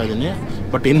ಅಂದ್ಕೊಳ್ತಾ ಇದ್ದೀನಿ.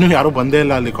 ಬಟ್ ಇನ್ನೂ ಯಾರೂ ಬಂದೇ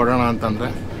ಇಲ್ಲ ಅಲ್ಲಿ ಕೊಡೋಣ ಅಂತಂದರೆ.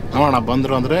 ನೋಡೋಣ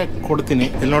ಬಂದರು ಅಂದರೆ ಕೊಡ್ತೀನಿ.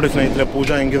 ಇಲ್ಲಿ ನೋಡಿ ಸ್ನೇಹಿತರೆ,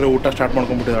 ಪೂಜಾ ಹೆಂಗಿದ್ರೆ ಊಟ ಸ್ಟಾರ್ಟ್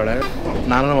ಮಾಡ್ಕೊಂಡ್ಬಿಟ್ಟಿದ್ದಾಳೆ.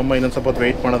 ನಾನು ನಮ್ಮಮ್ಮ ಇನ್ನೊಂದು ಸ್ವಲ್ಪ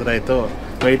ವೆಯ್ಟ್ ಮಾಡಿದ್ರೆ ಆಯಿತು,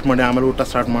 ವೆಯ್ಟ್ ಮಾಡಿ ಆಮೇಲೆ ಊಟ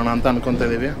ಸ್ಟಾರ್ಟ್ ಮಾಡೋಣ ಅಂತ ಅನ್ಕೊತಾ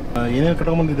ಇದ್ದೀವಿ. ಏನೇನು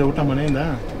ಕಟ್ಕೊಂಡ್ಬಂದಿದ್ದೆ ಊಟ ಮನೆಯಿಂದ?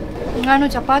 ನಾನು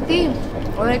ಚಪಾತಿ,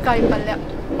 ಅವರೆಕಾಯಿ ಪಲ್ಯ,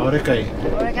 ಅವರೆಕಾಯಿ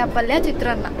ಪಲ್ಯ,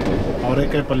 ಚಿತ್ರಾನ್ನ.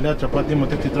 ಅವರೆಕಾಯಿ ಪಲ್ಯ, ಚಪಾತಿ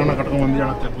ಮತ್ತು ಚಿತ್ರಾನ್ನ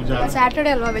ಕಟ್ಕೊಂಡ್ಬಂದಿದ್ದಾಳಂತೆ ಪೂಜಾ.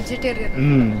 ಸ್ಯಾಟರ್ಡೆ ಅಲ್ವಾ, ವೆಜಿಟೇರಿಯನ್.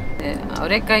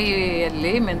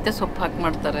 ಅವರೆಕಾಯಿಯಲ್ಲಿ ಮೆಂತ್ಯ ಸೊಪ್ಪು ಹಾಕಿ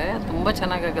ಮಾಡ್ತಾರೆ, ತುಂಬ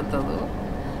ಚೆನ್ನಾಗಾಗತ್ತೆ ಅದು.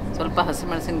 ಸ್ವಲ್ಪ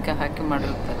ಹಸಿಮೆಣಸಿನ್ಕಾಯಿ ಹಾಕಿ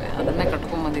ಮಾಡಿರ್ತಾರೆ, ಅದನ್ನೇ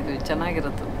ಕಟ್ಕೊಂಡ್ಬಂದಿದ್ವಿ,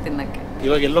 ಚೆನ್ನಾಗಿರುತ್ತೆ ತಿನ್ನಕ್ಕೆ.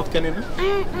 ಇವಾಗ ಎಲ್ಲಿ ಹೋಗ್ತೇನೆ ನೀನು?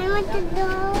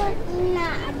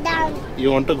 You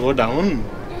want to go down?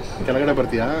 ಕೆಳಗಡೆ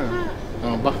ಬರ್ತೀಯಾ?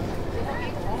 ಹಾಂ ಬಾ.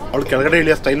 ಅವಳು ಕೆಳಗಡೆ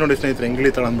ಇಳಿಯೋ ಸ್ಟೈಲ್ ನೋಡಿ ಸ್ನೇಹಿತರೆ, ಹೆಂಗೆ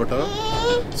ಇಳಿತಾಳೆ ಅಂದ್ಬಿಟ್ಟು.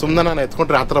 ಸುಮ್ಮನೆ ನಾನು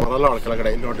ಎತ್ಕೊಂಡ್ರೆ ಆ ಥರ ಬರಲ್ಲ ಅವಳು ಕೆಳಗಡೆ.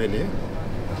 ಇಲ್ಲಿ ನೋಡ್ರಿ, ಇಲ್ಲಿ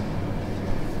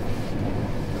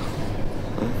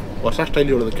ಹೊಸ ಸ್ಟೈಲ್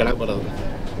ಹೇಳೋದು ಕೆಳಗೆ ಬರೋದು.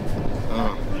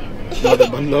 ಹಾಂ ನೋಡಿ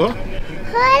ಬಂದು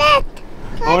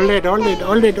ಆಲ್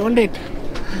ಇಟ್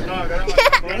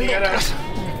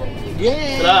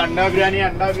अंडा बिरयानी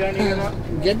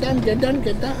get done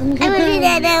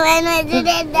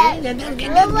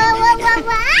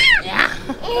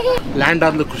ಲ್ಯಾಂಡ್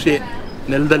ಆದ್ಲು ಖುಷಿ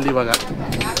ನೆಲದಲ್ಲಿ. ಇವಾಗ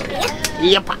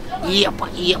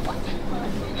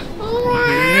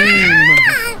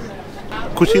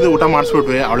ಖುಷಿದು ಊಟ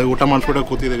ಮಾಡಿಸ್ಬಿಟ್ವಿ, ಅವಳಿಗೆ ಊಟ ಮಾಡಿಸ್ಬಿಟ್ಟು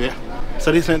ಕೂತಿದ್ದೀವಿ.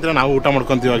 ಸರಿ ಸ್ನೇಹಿತರೆ, ನಾವು ಊಟ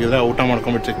ಮಾಡ್ಕೊತೀವಿ. ಆಗಿದ್ರೆ ಊಟ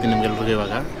ಮಾಡ್ಕೊಂಬಿಟ್ಟು ಸಿಗ್ತೀನಿ ನಿಮ್ಗೆಲ್ರಿಗೂ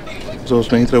ಇವಾಗ. ಸೊ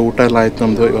ಸ್ನೇಹಿತರೆ, ಊಟ ಎಲ್ಲ ಆಯ್ತು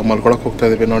ನಮ್ಮದು. ಇವಾಗ ಮಲ್ಕೊಳಕ್ಕೆ ಹೋಗ್ತಾ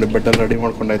ಇದ್ದೀವಿ. ನೋಡಿ ಬೆಡ್ಡಲ್ಲಿ ರೆಡಿ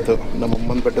ಮಾಡ್ಕೊಂಡಾಯ್ತು. ನಮ್ಮ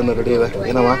ಅಮ್ಮನ ಬೆಡ್ಡನ್ನು ರೆಡಿ ಇದೆ.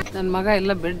 ಏನವ ನನ್ನ ಮಗ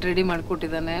ಎಲ್ಲ ಬೆಡ್ ರೆಡಿ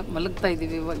ಮಾಡಿಕೊಟ್ಟಿದ್ದಾನೆ, ಮಲಗ್ತಾ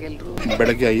ಇದ್ದೀವಿ ಇವಾಗ ಎಲ್ಲರೂ.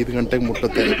 ಬೆಳಗ್ಗೆ 5 ಗಂಟೆಗೆ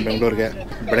ಮುಟ್ಟುತ್ತೆ ಬೆಂಗಳೂರಿಗೆ.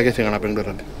 ಬೆಳಗ್ಗೆ ಸಿಗೋಣ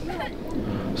ಬೆಂಗಳೂರಲ್ಲಿ.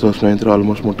 ಸೊ ಸ್ನೇಹಿತರು,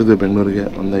 ಆಲ್ಮೋಸ್ಟ್ ಮುಟ್ಟಿದ್ವಿ ಬೆಂಗಳೂರಿಗೆ.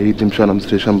 ಒಂದು 5 ನಿಮಿಷ ನಮ್ಮ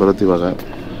ಸ್ಟೇಷನ್ ಬರುತ್ತೆ ಇವಾಗ.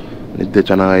 ನಿದ್ದೆ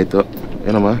ಚೆನ್ನಾಗಾಯಿತು.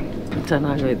 ಏನಮ್ಮ?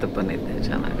 ಚೆನ್ನಾಗಾಯ್ತಪ್ಪ, ನಿದ್ದೆ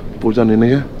ಚೆನ್ನಾಗಿ. ಪೂಜಾ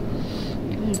ನಿನಗೆ?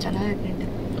 ಚೆನ್ನಾಗಿ.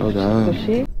 ಹೌದಾ?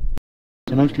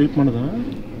 ಚೆನ್ನಾಗಿ ಸ್ಲೀಪ್ ಮಾಡ್ದ?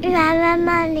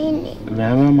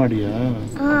 ವ್ಯಾಯಾಮ ಮಾಡಿಯಾ?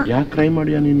 ಯಾಕೆ ಟ್ರೈ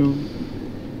ಮಾಡಿಯಾ ನೀನು?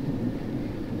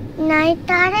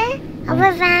 ನೈಟ್ ಆದ್ರೆ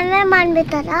ವ್ಯಾಯಾಮ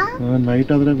ಮಾಡ್ಬಿಟ್ಟಾರ.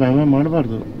 ನೈಟ್ ಆದ್ರೆ ವ್ಯಾಯಾಮ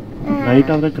ಮಾಡಬಾರ್ದು, ನೈಟ್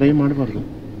ಆದ್ರೆ ಕ್ರೈ ಮಾಡಬಾರ್ದು,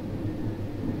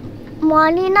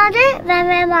 ಮಾರ್ನಿಂಗ್ ಆದ್ರೆ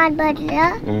ವ್ಯಾಯಾಮ ಮಾಡಬಾರ್ದು.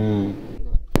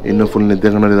 ಇನ್ನು ಫುಲ್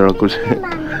ನಿದ್ದೆಗಳಿದ್ದಾಳೆ ಖುಷಿ.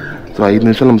 ಸೊ 5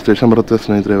 ನಿಮಿಷ ನಮ್ಮ ಸ್ಟೇಷನ್ ಬರುತ್ತೆ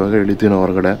ಸ್ನೇಹಿತರೆ. ಇವಾಗ ಇಳಿತೀವಿ ನಾವು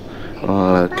ಹೊರಗಡೆ.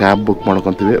 ಕ್ಯಾಬ್ ಬುಕ್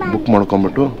ಮಾಡ್ಕೊತೀವಿ. ಬುಕ್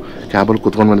ಮಾಡ್ಕೊಂಬಿಟ್ಟು ಕ್ಯಾಬಲ್ಲಿ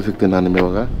ಕುತ್ಕೊಂಡ್ಮೇಲೆ ಸಿಗ್ತೀನಿ ನಾನು ನಿಮಗೆ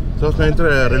ಇವಾಗ. ಸೊ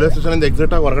ಸ್ನೇಹಿತರೆ ರೈಲ್ವೆ ಸ್ಟೇಷನಿಂದ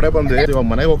ಎಕ್ಸಿಟ್ ಆಗಿ ಹೊರಗಡೆ ಬಂದು ಇವಾಗ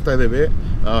ಮನೆಗೆ ಹೋಗ್ತಾ ಇದ್ದೀವಿ.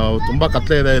 ತುಂಬ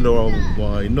ಕತ್ಲೆ ಇದೆ, ಇಲ್ಲಿ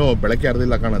ಇನ್ನೂ ಬೆಳಗ್ಗೆ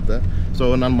ಅರ್ದಿಲ್ಲ ಕಾಣುತ್ತೆ. ಸೊ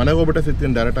ನಾನು ಮನೆಗೆ ಹೋಗ್ಬಿಟ್ಟೆ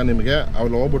ಸಿಗ್ತೀನಿ ಡೈರೆಕ್ಟಾಗಿ ನಿಮಗೆ.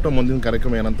 ಅಲ್ಲಿ ಹೋಗ್ಬಿಟ್ಟು ಮುಂದಿನ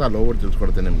ಕಾರ್ಯಕ್ರಮ ಏನಂತ ಅಲ್ಲಿ ಹೋಗ್ಬಿಟ್ಟು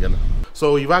ತಿಳಿಸ್ಕೊಡ್ತೀನಿ ನಿಮಗೆಲ್ಲ. ಸೊ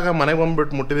ಇವಾಗ ಮನೆಗೆ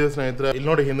ಬಂದ್ಬಿಟ್ಟು ಮುಟ್ಟಿದ್ದೀವಿ ಸ್ನೇಹಿತರೆ. ಇಲ್ಲಿ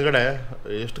ನೋಡಿ ಹಿಂದ್ಗಡೆ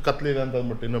ಎಷ್ಟು ಕತ್ಲಿದೆ ಅಂತ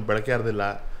ಅಂದ್ಬಿಟ್ಟು ಇನ್ನೂ ಬೆಳಗ್ಗೆ ಅರ್ದಿಲ್ಲ.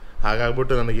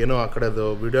 ಹಾಗಾಗ್ಬಿಟ್ಟು ನನಗೇನು ಆ ಕಡೆದು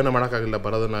ವಿಡಿಯೋನೇ ಮಾಡೋಕ್ಕಾಗಿಲ್ಲ,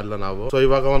 ಬರೋದನ್ನೆಲ್ಲ ನಾವು. ಸೊ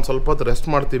ಇವಾಗ ಒಂದು ಸ್ವಲ್ಪ ಹೊತ್ತು ರೆಸ್ಟ್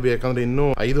ಮಾಡ್ತೀವಿ, ಯಾಕಂದ್ರೆ ಇನ್ನೂ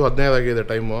 5:15 ಆಗಿದೆ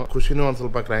ಟೈಮು. ಖುಷಿನೂ ಒಂದು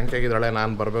ಸ್ವಲ್ಪ ಕ್ರ್ಯಾಂಕ್ ಆಗಿದ್ದಾಳೆ,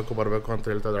 ನಾನು ಬರಬೇಕು ಅಂತ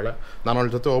ಹೇಳ್ತಾ ಇದ್ದಾಳೆ. ನಾನು ಅವಳ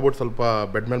ಜೊತೆ ಹೋಗ್ಬಿಟ್ಟು ಸ್ವಲ್ಪ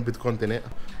ಬೆಡ್ ಮೇಲೆ ಬಿತ್ಕೊತೀನಿ.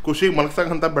 ಖುಷಿಗೆ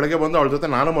ಮಲಗ್ಸಕ್ಕಂತ ಬೆಳಗ್ಗೆ ಬಂದು ಅವಳ ಜೊತೆ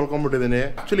ನಾನು ಮಲ್ಕೊಂಡ್ಬಿಟ್ಟಿದ್ದೀನಿ.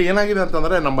 ಆ್ಯಕ್ಚುಲಿ ಏನಾಗಿದೆ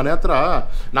ಅಂತಂದರೆ ನಮ್ಮ ಮನೆ ಹತ್ರ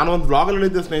ನಾನು ಒಂದು ವ್ಲಾಗಲ್ಲಿ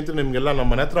ಹೇಳಿದ್ದೆ ಸ್ನೇಹಿತರೆ ನಿಮಗೆಲ್ಲ, ನಮ್ಮ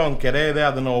ಮನೆ ಹತ್ರ ಒಂದು ಕೆರೆ ಇದೆ,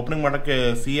 ಅದನ್ನು ಓಪನಿಂಗ್ ಮಾಡೋಕ್ಕೆ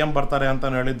CM ಬರ್ತಾರೆ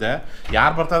ಅಂತ ಹೇಳಿದ್ದೆ.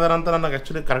 ಯಾರು ಬರ್ತಾ ಇದ್ದಾರೆ ಅಂತ ನನಗೆ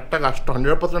ಆ್ಯಕ್ಚುಲಿ ಕರೆಕ್ಟಾಗಿ ಅಷ್ಟು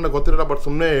 100% ಗೊತ್ತಿರಲ್ಲ, ಬಟ್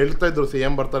ಸುಮ್ಮನೆ ಹೇಳ್ತಾ ಇದ್ರು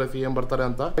CM ಬರ್ತಾರೆ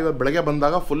ಅಂತ. ಇವಾಗ ಬೆಳಗ್ಗೆ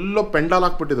ಬಂದಾಗ ಫುಲ್ಲು ಪೆಂಡಾಲ್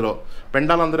ಹಾಕ್ಬಿಟ್ಟಿದ್ರು.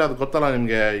 ಪೆಂಡಾಲ್ ಅಂದರೆ ಅದು ಗೊತ್ತಲ್ಲ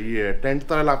ನಿಮಗೆ, ಈ ಟೆಂಟ್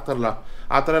ಥರ ಎಲ್ಲ ಹಾಕ್ತಾರಲ್ಲ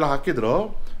ಆ ಥರ ಎಲ್ಲ ಹಾಕಿದ್ರು.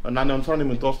 ನಾನು ಒಂದ್ಸಲ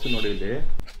ನಿಮಗೆ ತೋರಿಸ್ತೀನಿ ನೋಡಿ.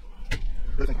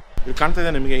 ಇಲ್ಲಿ ಕಾಣ್ತಾ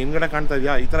ಇದೆ ನಿಮಗೆ, ಹಿಂದ್ಗಡೆ ಕಾಣ್ತಾ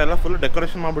ಇದೆಯಾ? ಈ ಥರ ಎಲ್ಲ ಫುಲ್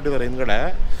ಡೆಕೋರೇಷನ್ ಮಾಡಿಬಿಟ್ಟಿದ್ದಾರೆ ಹಿಂದ್ಗಡೆ.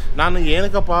 ನಾನು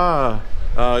ಏನಕ್ಕಪ್ಪ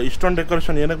ಇಷ್ಟೊಂದು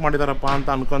ಡೆಕೋರೇಷನ್ ಏನಕ್ಕೆ ಮಾಡಿದಾರಪ್ಪ ಅಂತ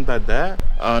ಅನ್ಕೊತಾ ಇದ್ದೆ.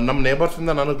 ನಮ್ಮ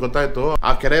ನೇಬರ್ಸಿಂದ ನನಗೆ ಗೊತ್ತಾಯ್ತು,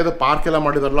 ಆ ಕೆರೆಯದು ಪಾರ್ಕ್ ಎಲ್ಲ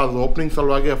ಮಾಡಿದಾರಲ್ಲ, ಅದು ಓಪನಿಂಗ್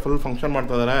ಸಲುವಾಗಿ ಫುಲ್ ಫಂಕ್ಷನ್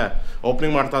ಮಾಡ್ತಾ ಇದ್ದಾರೆ,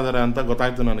 ಓಪನಿಂಗ್ ಮಾಡ್ತಾ ಇದ್ದಾರೆ ಅಂತ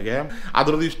ಗೊತ್ತಾಯ್ತು ನನಗೆ.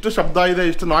 ಅದ್ರದ್ದು ಇಷ್ಟು ಶಬ್ದ ಇದೆ,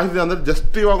 ಇಷ್ಟು ನಾಯ್ಸ್ ಇದೆ ಅಂದರೆ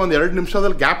ಜಸ್ಟ್ ಇವಾಗ ಒಂದು 2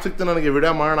 ನಿಮಿಷದಲ್ಲಿ ಗ್ಯಾಪ್ ಸಿಕ್ತು ನನಗೆ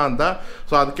ವಿಡಿಯೋ ಮಾಡೋಣ ಅಂತ.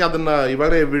 ಸೊ ಅದಕ್ಕೆ ಅದನ್ನು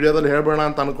ಇವಾಗಲೇ ವಿಡಿಯೋದಲ್ಲಿ ಹೇಳ್ಬೇಡ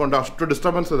ಅಂತ ಅನ್ಕೊಂಡು ಅಷ್ಟು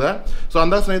ಡಿಸ್ಟರ್ಬೆನ್ಸ್ ಇದೆ. ಸೊ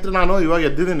ಅಂದಾಗ ಸ್ನೇಹಿತರೆ ನಾನು ಇವಾಗ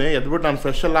ಎದ್ದಿದ್ದೀನಿ, ಎದ್ಬಿಟ್ಟು ನಾನು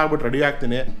ಫ್ರೆಶ್ ಎಲ್ಲ ಆಗ್ಬಿಟ್ಟು ರೆಡಿ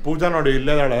ಆಗ್ತೀನಿ. ಪೂಜಾ ನೋಡಿ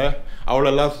ಇಲ್ಲೇದಾಳೆ,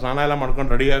 ಅವಳೆಲ್ಲ ಸ್ನಾನ ಎಲ್ಲ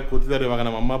ಮಾಡ್ಕೊಂಡು ರೆಡಿಯಾಗಿ ಕೂತಿದ್ದಾರೆ ಇವಾಗ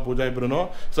ನಮ್ಮ ಅಮ್ಮ ಪೂಜಾ ಇಬ್ರು.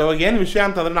 ಸೊ ಇವಾಗ ಏನು ವಿಷಯ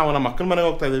ಅಂತಂದ್ರೆ ನಾವು ನಮ್ಮ ಅಕ್ಕನ ಮನೆಗೆ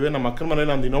ಹೋಗ್ತಾ ಇದೀವಿ. ನಮ್ಮ ಅಕ್ಕನ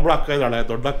ಮನೇಲಿ ಒಂದು ಇನ್ನೊಬ್ಳು ಅಕ್ಕ ಇದ್ದಾಳೆ,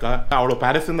 ದೊಡ್ಡಕ್ಕ. ಅವಳು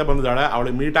ಪ್ಯಾರಿಸ್ ಇಂದ ಬಂದಿದ್ದಾಳೆ,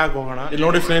 ಅವಳಿಗೆ ಮೀಟ್ ಆಗಿ ಹೋಗೋಣ. ಇಲ್ಲಿ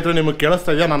ನೋಡಿ ಸ್ನೇಹಿತರೆ, ನಿಮಗೆ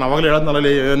ಕೇಳಿಸ್ತಾ ಇದೆಯಾ? ನಾನು ಅವಾಗಲೇ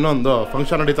ಹೇಳೋದ್ನಲ್ಲಿ ಇನ್ನೊಂದು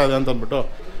ಫಂಕ್ಷನ್ ನಡೀತಾ ಇದೆ ಅಂತ ಅಂದ್ಬಿಟ್ಟು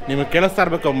ನಿಮಗೆ ಕೇಳಿಸ್ತಾ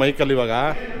ಇರಬೇಕು ಮೈಕಲ್ಲಿ. ಇವಾಗ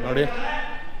ನೋಡಿ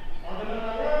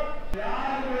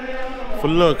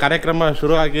ಫುಲ್ಲು ಕಾರ್ಯಕ್ರಮ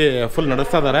ಶುರು ಆಗಿ ಫುಲ್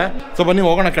ನಡೆಸ್ತಾ ಇದ್ದಾರೆ. ಸೊ ಬನ್ನಿ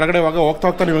ಹೋಗೋಣ ಕೆಳಗಡೆ. ಇವಾಗ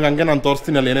ಹೋಗ್ತಾ ನಿಮಗೆ ಹಂಗೆ ನಾನು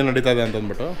ತೋರಿಸ್ತೀನಿ ಅಲ್ಲಿ ಏನೇನು ನಡೀತಾ ಇದೆ ಅಂತ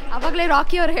ಅಂದ್ಬಿಟ್ಟು. ಅವಾಗಲೇ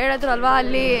ರಾಕಿ ಅವ್ರು ಹೇಳಿದ್ರು ಅಲ್ವಾ,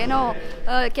 ಅಲ್ಲಿ ಏನೋ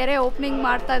ಕೆರೆ ಓಪನಿಂಗ್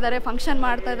ಮಾಡ್ತಾ ಇದ್ದಾರೆ, ಫಂಕ್ಷನ್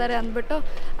ಮಾಡ್ತಾ ಇದ್ದಾರೆ ಅಂದ್ಬಿಟ್ಟು.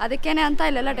 ಅದಕ್ಕೇನೆ ಅಂತ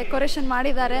ಇಲ್ಲೆಲ್ಲ ಡೆಕೋರೇಷನ್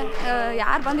ಮಾಡಿದ್ದಾರೆ.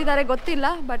 ಯಾರು ಬಂದಿದ್ದಾರೆ ಗೊತ್ತಿಲ್ಲ,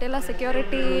 ಬಟ್ ಎಲ್ಲ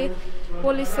ಸೆಕ್ಯೂರಿಟಿ,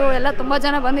 ಪೊಲೀಸು ಎಲ್ಲ ತುಂಬ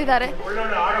ಜನ ಬಂದಿದ್ದಾರೆ.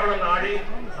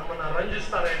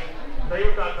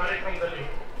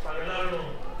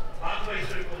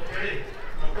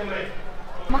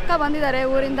 ಮಕ್ಕ ಬಂದಿದ್ದಾರೆ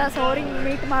ಊರಿಂದ, ಸೊ ಅವ್ರಿಗೆ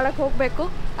ಮೀಟ್ ಮಾಡಕ್ಕೆ ಹೋಗಬೇಕು.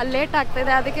 ಅಲ್ಲಿ ಲೇಟ್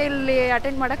ಆಗ್ತಾಯಿದೆ, ಅದಕ್ಕೆ ಇಲ್ಲಿ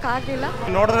ಅಟೆಂಡ್ ಮಾಡೋಕ್ಕೆ ಆಗಲಿಲ್ಲ.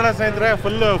 ನೋಡಿದ್ರೆ ಸ್ನೇಹಿತರೆ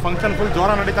ಫುಲ್ ಫಂಕ್ಷನ್ ಫುಲ್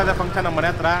ಜೋರ ನಡೀತಾ ಇದೆ ಫಂಕ್ಷನ್ ನಮ್ಮ ಮನೆ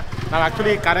ಹತ್ರ. ನಾವು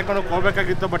ಆ್ಯಕ್ಚುಲಿ ಕಾರ್ಯಕ್ರಮಕ್ಕೆ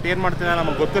ಹೋಗಬೇಕಾಗಿತ್ತು, ಬಟ್ ಏನು ಮಾಡ್ತೀನಿ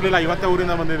ನಮಗೆ ಗೊತ್ತಿರಲಿಲ್ಲ. ಇವತ್ತೇ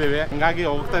ಊರಿಂದ ಬಂದಿದ್ದೀವಿ, ಹಂಗಾಗಿ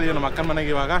ಹೋಗ್ತಾ ಇದೀವಿ ನಮ್ಮ ಅಕ್ಕನ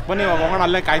ಮನೆಗೆ. ಇವಾಗ ಬನ್ನಿ ಇವಾಗ ಹೋಗೋಣ,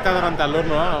 ಅಲ್ಲೇ ಕಾಯ್ತಾ ಇದಾರಂತೆ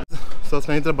ಎಲ್ಲರೂ. ಸೊ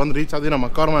ಸ್ನೇಹಿತರೆ ಬಂದು ರೀಚ್ ಆದ್ವಿ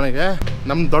ನಮ್ಮ ಅಕ್ಕ ಅವ್ರ ಮನೆಗೆ.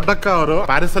 ನಮ್ಮ ದೊಡ್ಡಕ್ಕ ಅವರು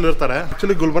ಪ್ಯಾರಿಸಲ್ಲಿ ಇರ್ತಾರೆ.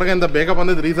 ಆ್ಯಕ್ಚುಲಿ ಗುಲ್ಬರ್ಗಿಂದ ಬೇಗ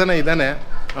ಬಂದಿದ್ದು ರೀಸನೇ ಇದ್ದಾನೆ,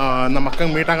 ನಮ್ಮ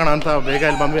ಅಕ್ಕಂಗೆ ಮೀಟ್ ಆಗೋಣ ಅಂತ ಬೇಗ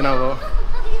ಇಲ್ಲಿ ಬಂದ್ವಿ ನಾವು.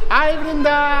 ಹಾಯ್ ವೃಂದ,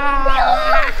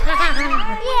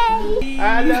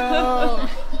 ಹಲೋ.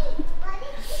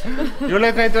 ಇವಳೆ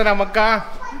ಸ್ನೇಹಿತರೆ ನಮ್ಮ ಅಕ್ಕ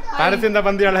ಪ್ಯಾರಿಸಿಂದ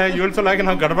ಬಂದಿದ್ದಾಳೆ. ಇವಳು ಸಲುವಾಗಿ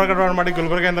ನಾವು ಗಡ್ಬಡ ಮಾಡಿ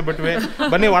ಗುಲ್ಬರ್ಗಿಂದ ಬಿಟ್ವಿ.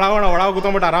 ಬನ್ನಿ ಒಳ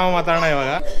ಕೂತ್ಕೊಂಡ್ಬಿಟ್ಟು ಆರಾಮ ಮಾತಾಡೋಣ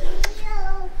ಇವಾಗ.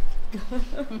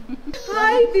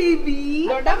 Hi, baby.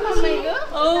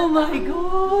 Oh my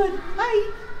God. Hi.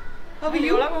 How are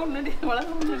you?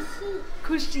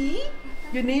 Kushi.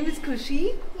 Your name is Kushi?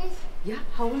 Yes. Yeah.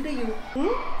 How old are you?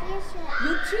 Yes, sir.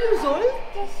 You're 3 years old?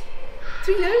 Yes.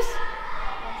 3 years?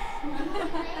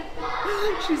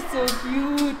 She's so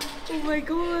cute. Oh my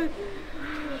God.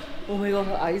 Oh my God,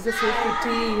 her eyes are so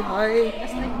pretty. Hi.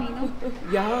 Just like me, no?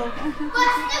 Yeah.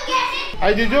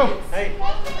 Hi Jiju. Hey.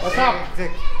 What's up?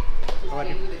 How are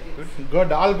you? Good,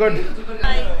 all good.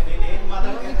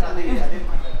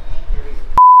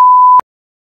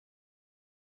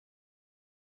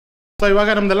 So ಇವಾಗ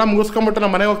ನಮ್ದೆಲ್ಲ ಮುಗಿಸ್ಕೊಂಡ್ಬಿಟ್ಟು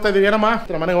ನಮ್ಮ ಮನೆಗೆ ಹೋಗ್ತಾ ಇದೀವಿ. ಏನಮ್ಮ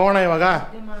ನಮ್ಮ ಮನೆಗೆ ಹೋಗೋಣ ಇವಾಗ.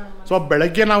 ಸೊ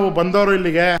ಬೆಳಗ್ಗೆ ನಾವು ಬಂದವರು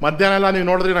ಇಲ್ಲಿಗೆ, ಮಧ್ಯಾಹ್ನ ಎಲ್ಲ ನೀವು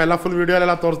ನೋಡಿದ್ರಿ, ನಾನು ಎಲ್ಲ ಫುಲ್ ವೀಡಿಯೋ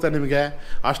ಎಲ್ಲ ತೋರಿಸ್ತೇನೆ ನಿಮಗೆ.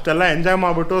 ಅಷ್ಟೆಲ್ಲ ಎಂಜಾಯ್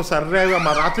ಮಾಡಿಬಿಟ್ಟು ಸರಿಯಾಗಿ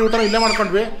ರಾತ್ರಿ ಊಟ ಇಲ್ಲೇ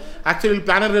ಮಾಡ್ಕೊಂಡ್ವಿ. ಆ್ಯಕ್ಚುಲಿ ಇಲ್ಲಿ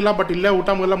ಪ್ಲಾನ್ ಇರಲಿಲ್ಲ, ಬಟ್ ಇಲ್ಲೇ ಊಟ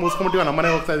ಎಲ್ಲ ಮುಗಿಸ್ಕೊಂಡ್ಬಿಟ್ಟಿವಿ, ನಮ್ಮ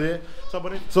ಮನೆಗೆ ಹೋಗ್ತಾ ಇದ್ವಿ. ಸೊ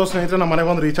ಬನ್ನಿ. ಸೊ ಸ್ನೇಹಿತರೆ ನಮ್ಮ ಮನೆಗೆ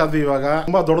ಒಂದು ರೀಚ್ ಆದ್ವಿ. ಇವಾಗ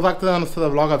ತುಂಬ ದೊಡ್ಡದಾಗ್ತದೆ ಅನಿಸ್ತದೆ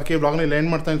ವ್ಲಾಗ್, ಅದಕ್ಕೆ ವ್ಲಾಗ್ನ ಇಲ್ಲಿ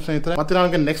ಎಂಡ್ ಮಾಡ್ತಾ ಇದ್ದೀನಿ ಸ್ನೇಹಿತರೆ. ಮತ್ತೆ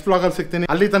ನನಗೆ ನೆಕ್ಸ್ಟ್ ವ್ಲಾಗಲ್ಲಿ ಸಿಗ್ತೀನಿ.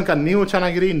 ಅಲ್ಲಿ ತನಕ ನೀವು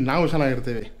ಚೆನ್ನಾಗಿರಿ, ನಾವು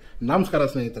ಚೆನ್ನಾಗಿರ್ತೀವಿ. ನಮಸ್ಕಾರ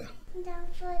ಸ್ನೇಹಿತರೆ.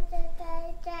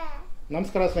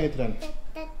 ನಮಸ್ಕಾರ ಸ್ನೇಹಿತರೆ.